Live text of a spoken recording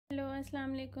Hello अस्सलाम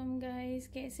वालेकुम guys,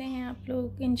 कैसे हैं आप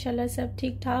लोग। इंशाल्लाह सब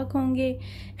ठीक ठाक होंगे,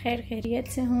 खैर खैरियत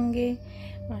से होंगे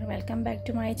और welcome back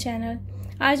to my channel.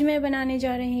 आज मैं बनाने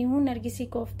जा रही हूँ नरगिसी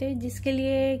कोफ्ते, जिसके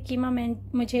लिए कीमा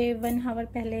मुझे 1 आवर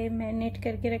पहले मैरिनेट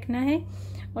करके रखना है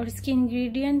और इसके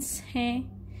इंग्रेडिएंट्स हैं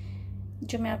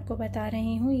जो मैं आपको बता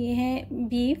रही हूँ। ये है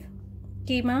बीफ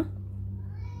कीमा,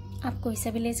 आप कोई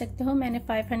सा भी ले सकते हो। मैंने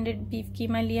 500 बीफ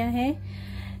कीमा लिया है।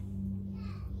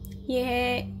 ये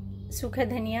है सूखा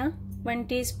धनिया 1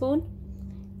 teaspoon,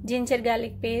 ginger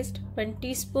garlic paste 1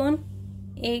 teaspoon,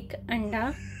 1 अंडा,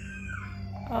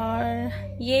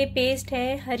 और ये पेस्ट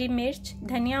है हरी मिर्च,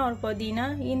 धनिया और पुदीना,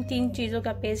 इन 3 चीज़ों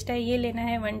का पेस्ट है। ये लेना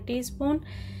है 1 टीस्पून।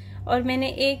 और मैंने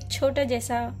एक छोटा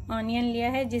जैसा ऑनियन लिया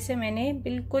है जिसे मैंने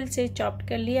बिल्कुल से चॉप्ड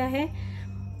कर लिया है।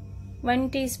 1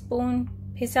 टीस्पून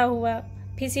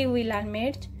पिसी हुई लाल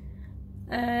मिर्च।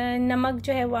 नमक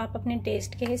जो है वो आप अपने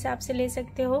टेस्ट के हिसाब से ले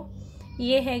सकते हो।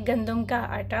 ये है गंदम का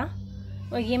आटा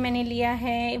और ये मैंने लिया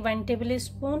है 1 टेबल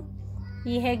स्पून।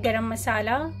 ये है गरम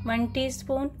मसाला 1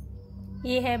 टीस्पून।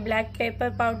 ये है ब्लैक पेपर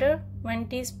पाउडर 1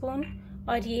 टीस्पून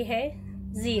और ये है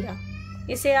ज़ीरा।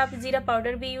 इसे आप ज़ीरा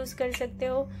पाउडर भी यूज़ कर सकते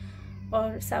हो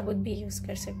और साबुत भी यूज़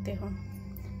कर सकते हो।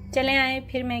 चले आए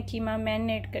फिर मैं कीमा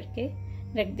मैरिनेट करके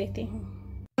रख देती हूँ।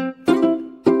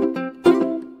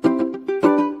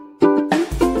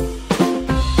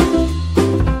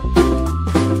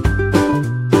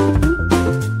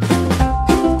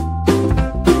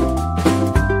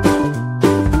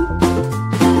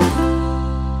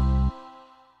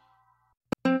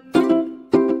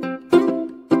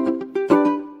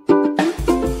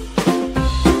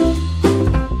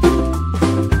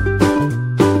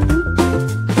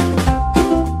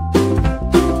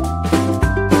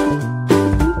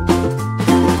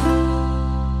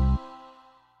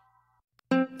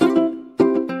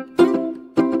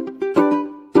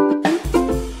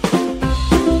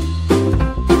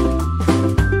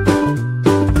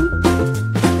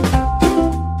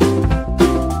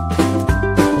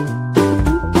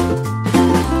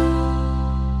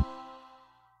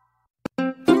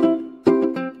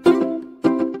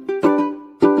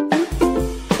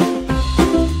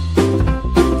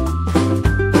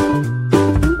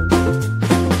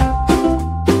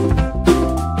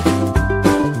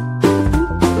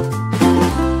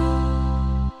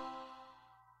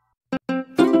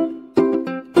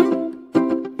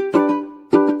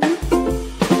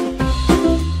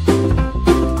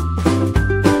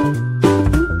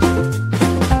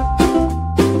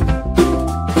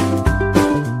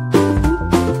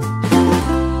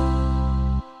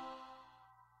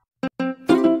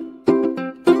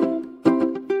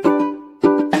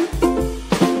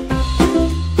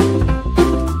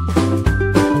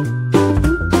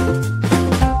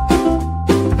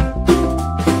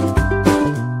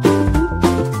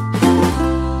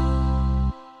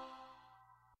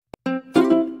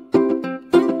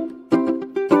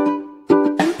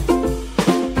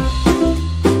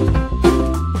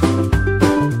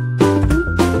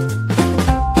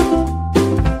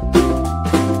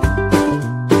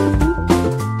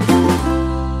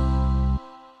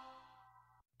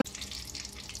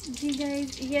 जी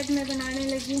गाइस, ये अब मैं बनाने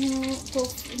लगी हूँ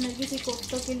नरगिसी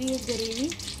कोफ्तों के लिए ग्रेवी।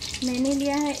 मैंने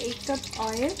लिया है 1 कप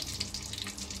ऑयल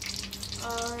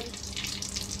और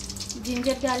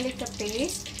जिंजर गार्लिक का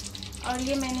पेस्ट, और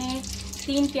ये मैंने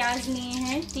 3 प्याज लिए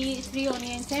हैं, 3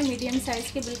 ऑनियंस हैं मीडियम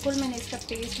साइज़ के, बिल्कुल मैंने इसका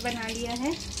पेस्ट बना लिया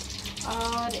है।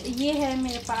 और ये है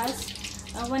मेरे पास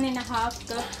 1.5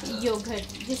 कप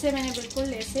योगर्ट, जिसे मैंने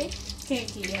बिल्कुल ऐसे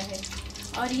फेंट लिया है।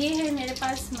 और ये है मेरे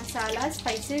पास मसाला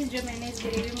स्पाइसेस जो मैंने इस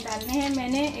ग्रेवी में डालने हैं।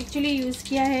 मैंने एक्चुअली यूज़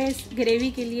किया है इस ग्रेवी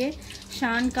के लिए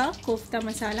शान का कोफ्ता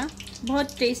मसाला।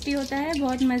 बहुत टेस्टी होता है,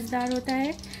 बहुत मज़ेदार होता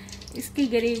है इसकी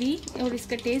ग्रेवी और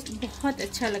इसका टेस्ट बहुत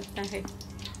अच्छा लगता है।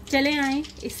 चले आएँ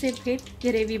इससे फिर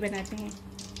ग्रेवी बनाते हैं।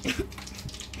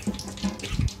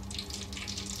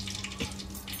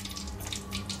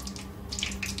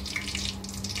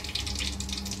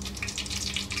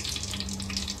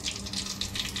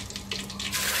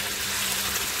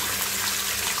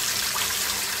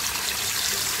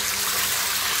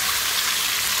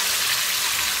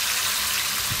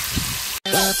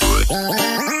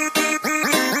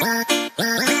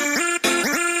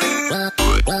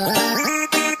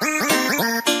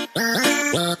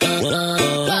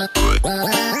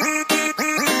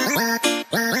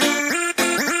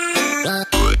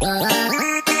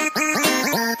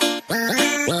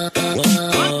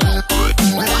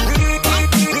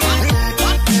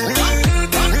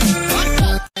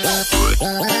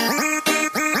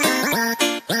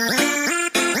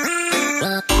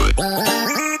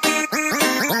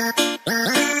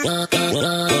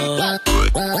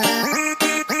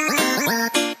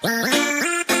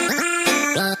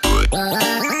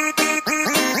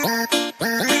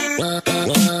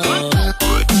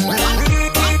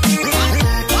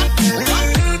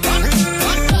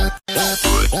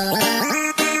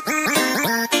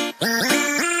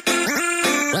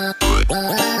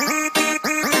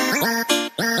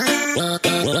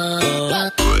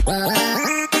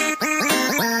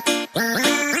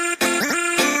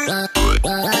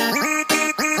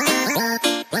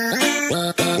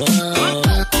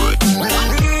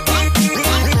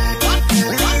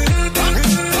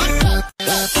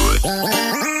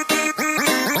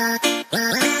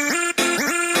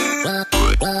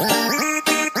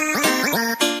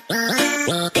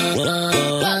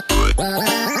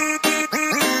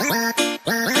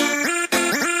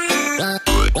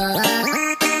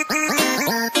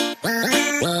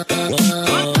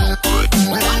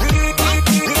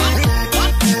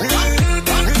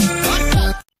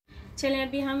 चलें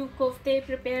अभी हम कोफ्ते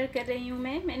प्रिपेयर कर रही हूँ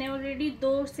मैंने ऑलरेडी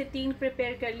 2 से 3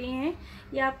 प्रिपेयर कर लिए हैं।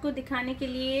 ये आपको दिखाने के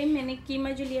लिए मैंने कीमा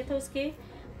जो लिया था उसके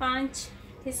 5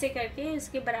 हिस्से करके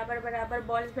उसके बराबर बराबर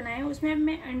बॉल्स बनाए हैं। उसमें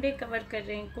मैं अंडे कवर कर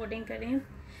रही हूँ, कोटिंग कर रही हूँ।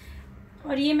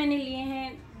 और ये मैंने लिए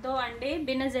हैं 2 अंडे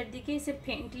बिना जर्दी के, इसे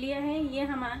फेंट लिया है। ये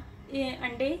हमारे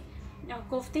अंडे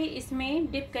कोफ्ते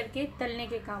इसमें डिप करके तलने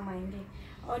के काम आएंगे।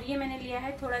 और ये मैंने लिया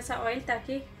है थोड़ा सा ऑयल,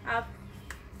 ताकि आप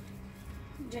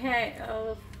जो है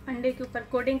अंडे के ऊपर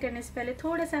कोटिंग करने से पहले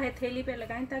थोड़ा सा हथेली पे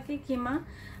लगाएं, ताकि कीमा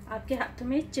आपके हाथों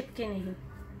में चिपके नहीं।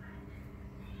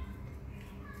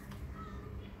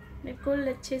 बिल्कुल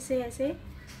अच्छे से ऐसे,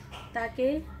 ताकि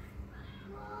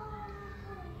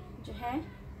जो है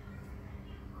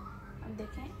अब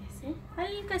देखें ऐसे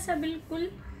हल्का सा, बिल्कुल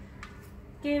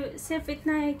कि सिर्फ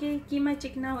इतना है कि कीमा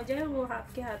चिकना हो जाए, वो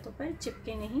आपके हाथों पर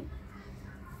चिपके नहीं।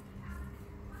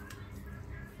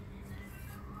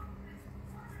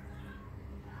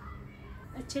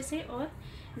 अच्छे से, और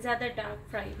ज़्यादा डार्क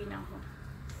फ्राई भी ना हो।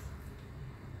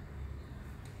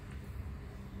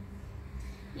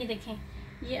 ये देखें,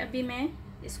 ये अभी मैं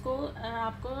इसको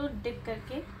आपको डिप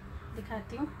करके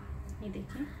दिखाती हूँ। ये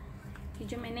देखें कि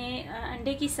जो मैंने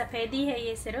अंडे की सफ़ेदी है,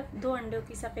 ये सिर्फ 2 अंडों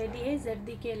की सफ़ेदी है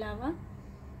जर्दी के अलावा।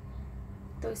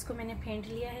 तो इसको मैंने फेंट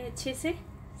लिया है अच्छे से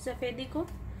सफ़ेदी को।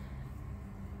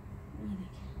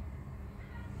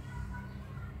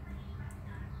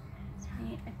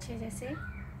 ये देखिए अच्छे जैसे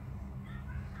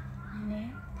मैंने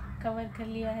कवर कर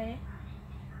लिया है।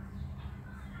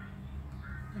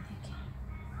 देखिए,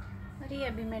 और ये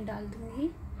अभी मैं डाल दूंगी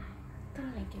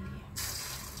तलने के लिए।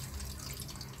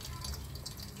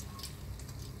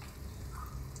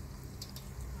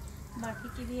 बाकी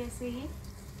की भी ऐसे ही।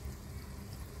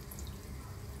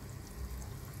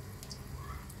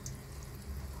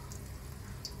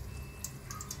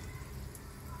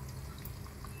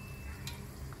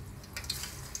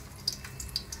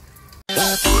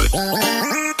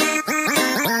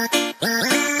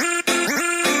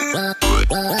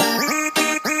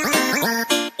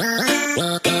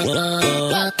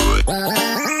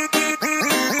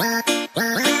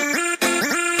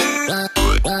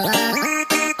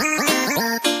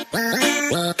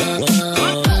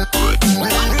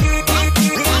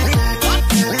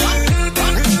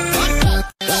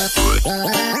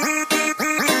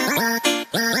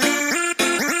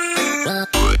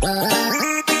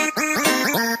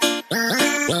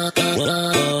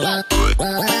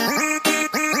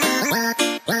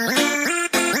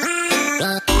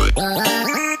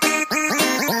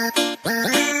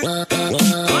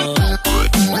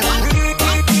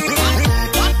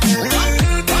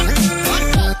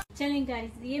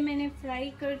 ये मैंने फ्राई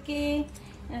करके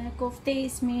कोफ्ते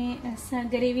इसमें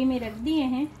ग्रेवी में रख दिए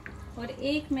हैं। और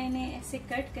एक मैंने ऐसे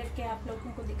कट करके आप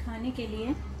लोगों को दिखाने के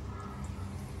लिए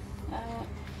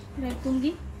रख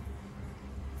दूंगी।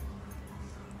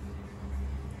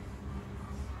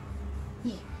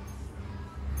 ये,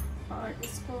 और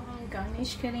इसको हम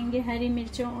गार्निश करेंगे हरी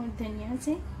मिर्चों और धनिया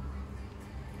से।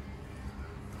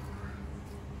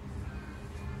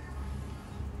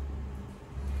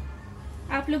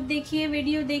 आप लोग देखिए,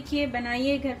 वीडियो देखिए,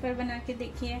 बनाइए, घर पर बना के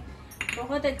देखिए।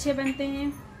 बहुत अच्छे बनते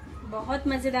हैं, बहुत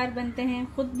मज़ेदार बनते हैं।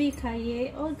 खुद भी खाइए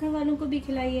और घर वालों को भी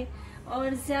खिलाइए।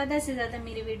 और ज़्यादा से ज़्यादा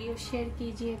मेरी वीडियो शेयर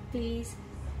कीजिए प्लीज़,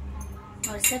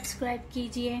 और सब्सक्राइब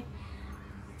कीजिए,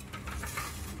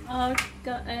 और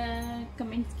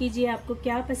कमेंट कीजिए आपको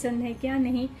क्या पसंद है क्या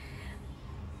नहीं।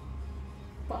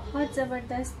 बहुत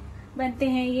ज़बरदस्त बनते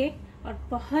हैं ये, और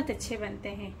बहुत अच्छे बनते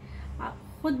हैं। आप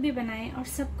खुद भी बनाएं और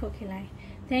सबको खिलाएं।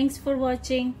 Thanks for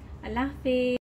watching. अल्लाह हाफिज़।